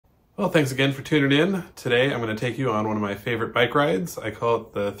Well, thanks again for tuning in. Today I'm going to take you on one of my favorite bike rides. I call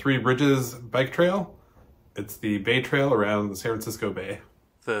it the Three Bridges Bike Trail. It's the Bay Trail around the San Francisco Bay.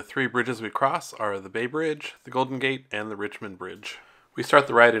 The three bridges we cross are the Bay Bridge, the Golden Gate, and the Richmond Bridge. We start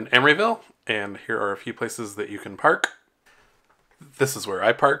the ride in Emeryville, and here are a few places that you can park. This is where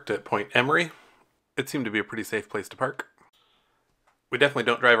I parked at Point Emery. It seemed to be a pretty safe place to park. We definitely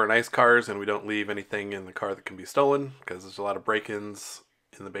don't drive our nice cars, and we don't leave anything in the car that can be stolen, because there's a lot of break-ins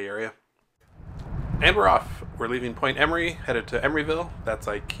in the Bay Area. And we're off. We're leaving Point Emery, headed to Emeryville. That's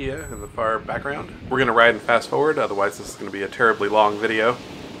IKEA in the far background. We're going to ride and fast forward, otherwise this is going to be a terribly long video.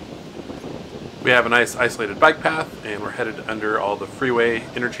 We have a nice isolated bike path, and we're headed under all the freeway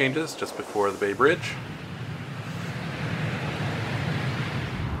interchanges just before the Bay Bridge.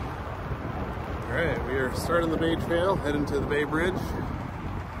 Alright, we are starting the Bay Trail, heading to the Bay Bridge.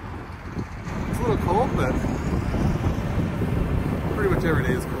 It's a little cold, but pretty much every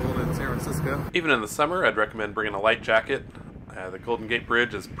day is cold in San Francisco. Even in the summer, I'd recommend bringing a light jacket. The Golden Gate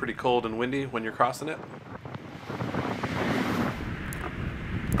Bridge is pretty cold and windy when you're crossing it.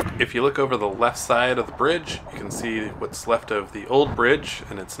 If you look over the left side of the bridge, you can see what's left of the old bridge,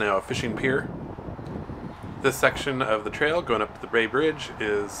 and it's now a fishing pier. This section of the trail going up to the Bay Bridge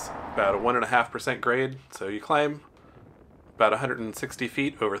is about a 1.5% grade, so you climb about 160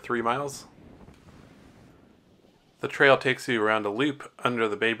 feet over 3 miles. The trail takes you around a loop under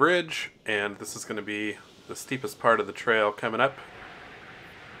the Bay Bridge, and this is going to be the steepest part of the trail coming up.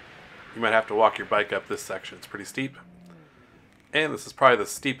 You might have to walk your bike up this section, it's pretty steep. And this is probably the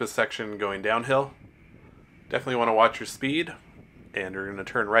steepest section going downhill. Definitely want to watch your speed, and you're going to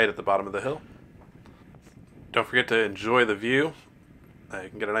turn right at the bottom of the hill. Don't forget to enjoy the view. You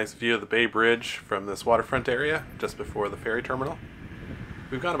can get a nice view of the Bay Bridge from this waterfront area just before the ferry terminal.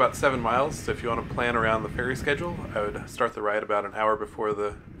 We've gone about 7 miles, so if you want to plan around the ferry schedule, I would start the ride about an hour before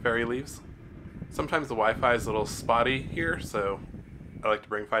the ferry leaves. Sometimes the Wi-Fi is a little spotty here, so I like to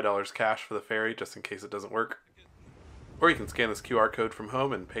bring $5 cash for the ferry just in case it doesn't work. Or you can scan this QR code from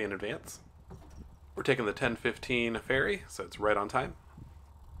home and pay in advance. We're taking the 10:15 ferry, so it's right on time.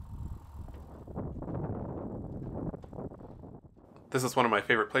 This is one of my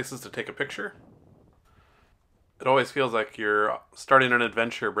favorite places to take a picture. It always feels like you're starting an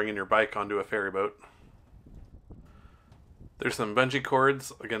adventure bringing your bike onto a ferry boat. There's some bungee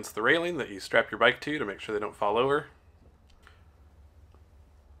cords against the railing that you strap your bike to make sure they don't fall over.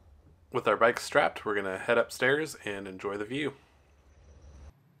 With our bikes strapped, we're going to head upstairs and enjoy the view.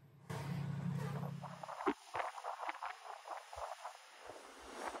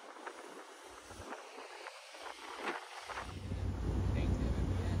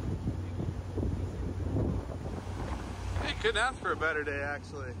 Hey, couldn't ask for a better day,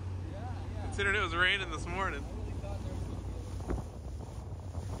 actually. Yeah. Considering it was raining this morning.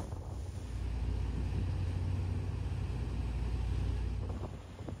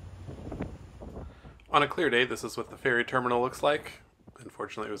 On a clear day, this is what the ferry terminal looks like.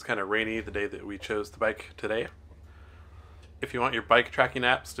 Unfortunately, it was kind of rainy the day that we chose to bike today. If you want your bike tracking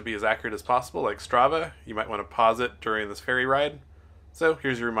apps to be as accurate as possible, like Strava, you might want to pause it during this ferry ride. So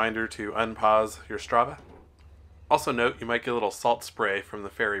here's your reminder to unpause your Strava. Also note, you might get a little salt spray from the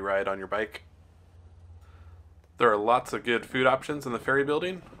ferry ride on your bike. There are lots of good food options in the ferry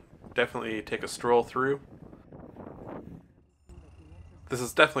building. Definitely take a stroll through. This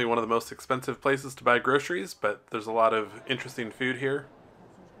is definitely one of the most expensive places to buy groceries, but there's a lot of interesting food here.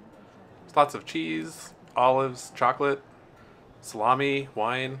 There's lots of cheese, olives, chocolate, salami,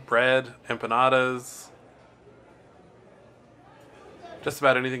 wine, bread, empanadas. Just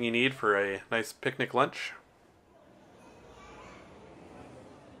about anything you need for a nice picnic lunch.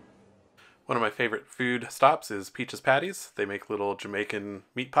 One of my favorite food stops is Peach's Patties. They make little Jamaican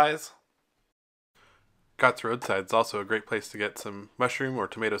meat pies. Scott's Roadside is also a great place to get some mushroom or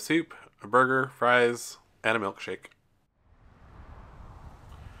tomato soup, a burger, fries, and a milkshake.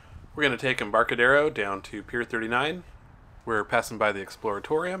 We're going to take Embarcadero down to Pier 39. We're passing by the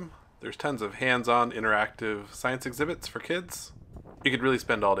Exploratorium. There's tons of hands-on interactive science exhibits for kids. You could really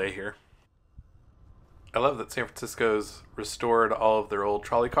spend all day here. I love that San Francisco's restored all of their old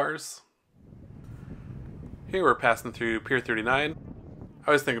trolley cars. Here we're passing through Pier 39. I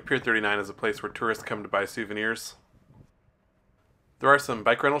always think of Pier 39 as a place where tourists come to buy souvenirs. There are some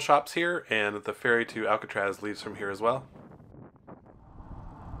bike rental shops here, and the ferry to Alcatraz leaves from here as well.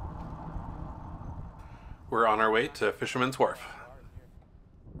 We're on our way to Fisherman's Wharf.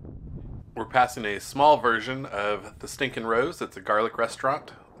 We're passing a small version of the Stinkin' Rose. It's a garlic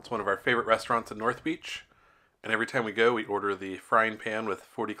restaurant. It's one of our favorite restaurants in North Beach, and every time we go, we order the frying pan with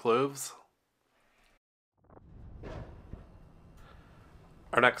 40 cloves.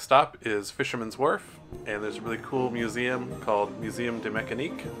 Our next stop is Fisherman's Wharf, and there's a really cool museum called Museum de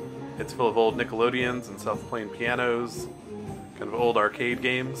Mécanique. It's full of old Nickelodeons and self-playing pianos, kind of old arcade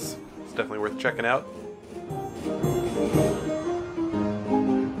games. It's definitely worth checking out.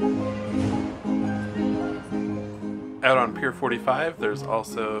 Out on Pier 45, there's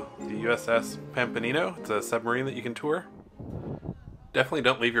also the USS Pampanino. It's a submarine that you can tour. Definitely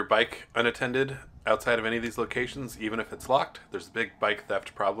don't leave your bike unattended outside of any of these locations, even if it's locked. There's a big bike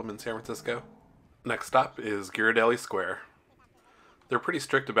theft problem in San Francisco. Next stop is Ghirardelli Square. They're pretty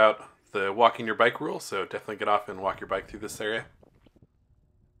strict about the walking your bike rule, so definitely get off and walk your bike through this area.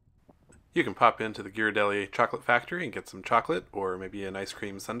 You can pop into the Ghirardelli Chocolate Factory and get some chocolate, or maybe an ice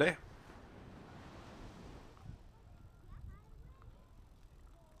cream sundae.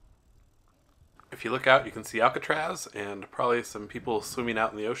 If you look out, you can see Alcatraz and probably some people swimming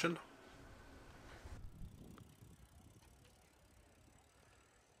out in the ocean.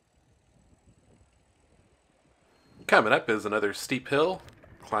 Coming up is another steep hill,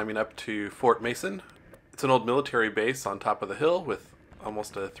 climbing up to Fort Mason. It's an old military base on top of the hill with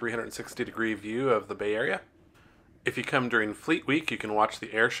almost a 360-degree view of the Bay Area. If you come during Fleet Week, you can watch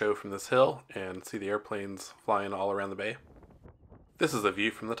the air show from this hill and see the airplanes flying all around the bay. This is a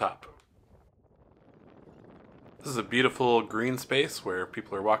view from the top. This is a beautiful green space where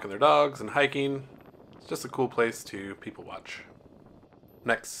people are walking their dogs and hiking. It's just a cool place to people watch.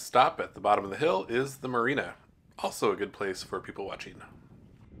 Next stop at the bottom of the hill is the marina. Also a good place for people watching.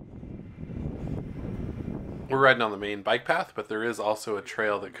 We're riding on the main bike path, but there is also a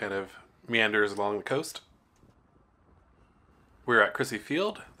trail that kind of meanders along the coast. We're at Crissy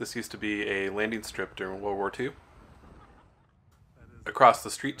Fields. This used to be a landing strip during World War II. Across the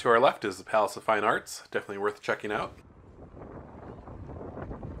street to our left is the Palace of Fine Arts, definitely worth checking out.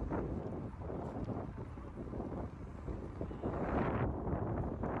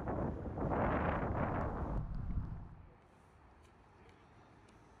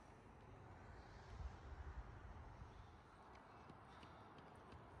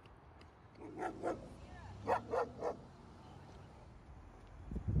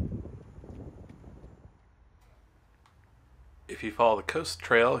 If you follow the coast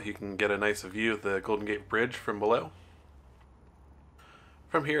trail, you can get a nice view of the Golden Gate Bridge from below.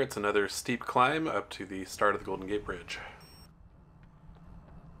 From here, it's another steep climb up to the start of the Golden Gate Bridge.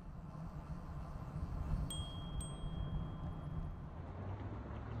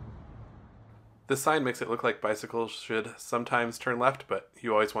 This sign makes it look like bicycles should sometimes turn left, but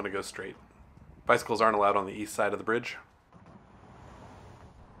you always want to go straight. Bicycles aren't allowed on the east side of the bridge.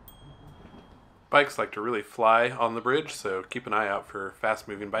 Bikes like to really fly on the bridge, so keep an eye out for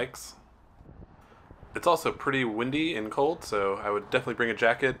fast-moving bikes. It's also pretty windy and cold, so I would definitely bring a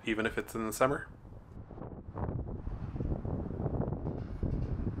jacket even if it's in the summer.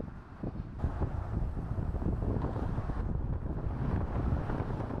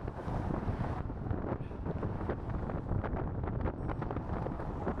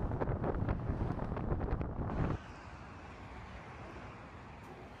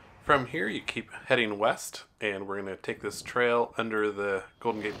 From here, you keep heading west, and we're going to take this trail under the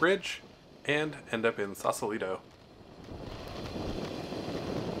Golden Gate Bridge and end up in Sausalito.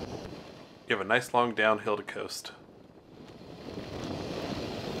 You have a nice long downhill to coast.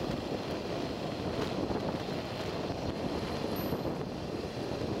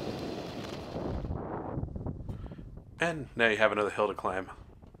 And now you have another hill to climb.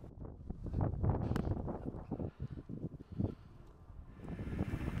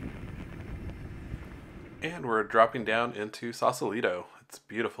 And we're dropping down into Sausalito. It's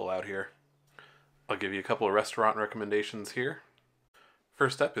beautiful out here. I'll give you a couple of restaurant recommendations here.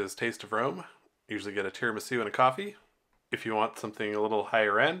 First up is Taste of Rome. Usually get a tiramisu and a coffee. If you want something a little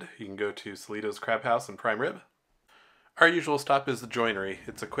higher end, you can go to Salito's Crab House and Prime Rib. Our usual stop is the Joinery.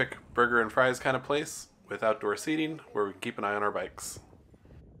 It's a quick burger and fries kind of place with outdoor seating where we can keep an eye on our bikes.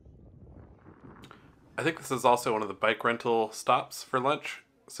 I think this is also one of the bike rental stops for lunch,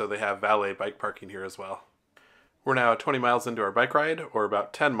 so they have valet bike parking here as well. We're now 20 miles into our bike ride, or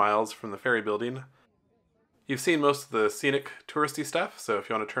about 10 miles from the Ferry building. You've seen most of the scenic touristy stuff, so if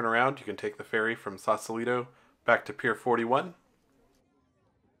you want to turn around, you can take the ferry from Sausalito back to Pier 41.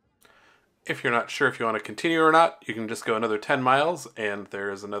 If you're not sure if you want to continue or not, you can just go another 10 miles, and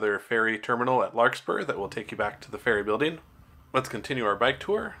there's another ferry terminal at Larkspur that will take you back to the Ferry building. Let's continue our bike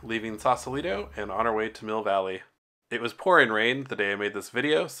tour, leaving Sausalito and on our way to Mill Valley. It was pouring rain the day I made this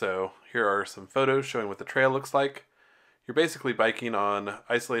video, so here are some photos showing what the trail looks like. You're basically biking on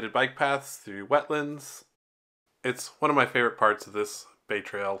isolated bike paths through wetlands. It's one of my favorite parts of this Bay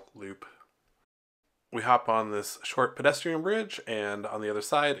Trail loop. We hop on this short pedestrian bridge, and on the other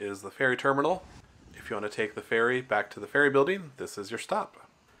side is the ferry terminal. If you want to take the ferry back to the ferry building, this is your stop.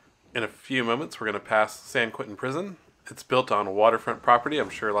 In a few moments, we're going to pass San Quentin Prison. It's built on waterfront property. I'm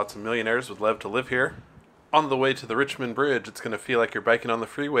sure lots of millionaires would love to live here. On the way to the Richmond Bridge, it's going to feel like you're biking on the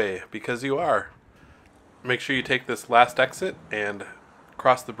freeway, because you are. Make sure you take this last exit and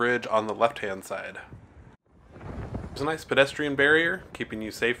cross the bridge on the left-hand side. There's a nice pedestrian barrier, keeping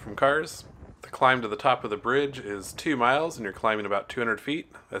you safe from cars. The climb to the top of the bridge is 2 miles, and you're climbing about 200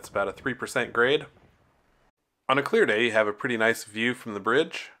 feet. That's about a 3% grade. On a clear day, you have a pretty nice view from the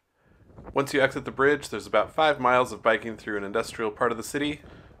bridge. Once you exit the bridge, there's about 5 miles of biking through an industrial part of the city,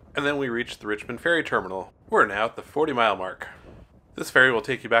 and then we reach the Richmond Ferry Terminal. We're now at the 40-mile mark. This ferry will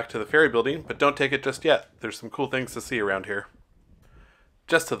take you back to the ferry building, but don't take it just yet. There's some cool things to see around here.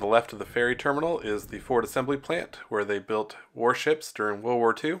 Just to the left of the ferry terminal is the Ford Assembly Plant, where they built warships during World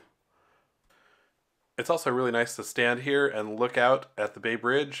War II. It's also really nice to stand here and look out at the Bay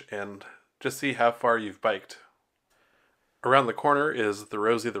Bridge and just see how far you've biked. Around the corner is the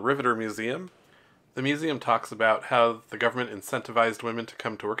Rosie the Riveter Museum. The museum talks about how the government incentivized women to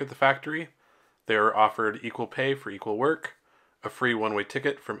come to work at the factory. They were offered equal pay for equal work, a free one-way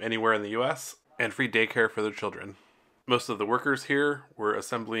ticket from anywhere in the U.S., and free daycare for their children. Most of the workers here were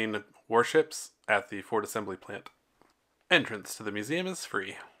assembling warships at the Ford Assembly Plant. Entrance to the museum is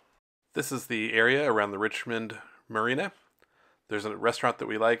free. This is the area around the Richmond Marina. There's a restaurant that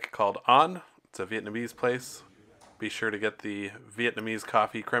we like called On. It's a Vietnamese place. Be sure to get the Vietnamese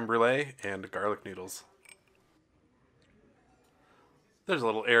coffee creme brulee and garlic noodles. There's a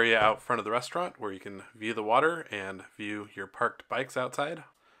little area out front of the restaurant where you can view the water and view your parked bikes outside.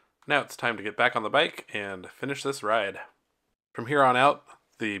 Now it's time to get back on the bike and finish this ride. From here on out,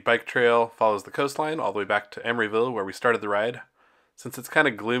 the bike trail follows the coastline all the way back to Emeryville, where we started the ride. Since it's kind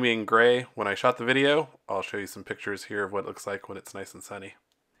of gloomy and gray when I shot the video, I'll show you some pictures here of what it looks like when it's nice and sunny.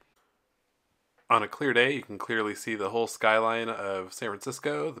 On a clear day, you can clearly see the whole skyline of San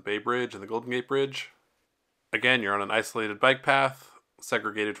Francisco, the Bay Bridge, and the Golden Gate Bridge. Again, you're on an isolated bike path,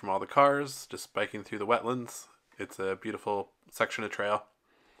 segregated from all the cars, just biking through the wetlands. It's a beautiful section of trail.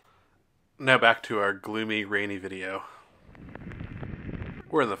 Now back to our gloomy, rainy video.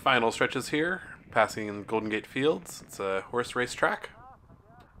 We're in the final stretches here, passing Golden Gate Fields. It's a horse race track.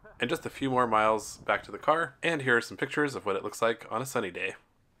 And just a few more miles back to the car, and here are some pictures of what it looks like on a sunny day.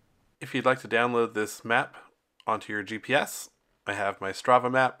 If you'd like to download this map onto your GPS, I have my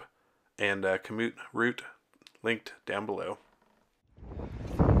Strava map and a commute route linked down below.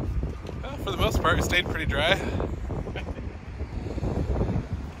 Well, for the most part, it stayed pretty dry.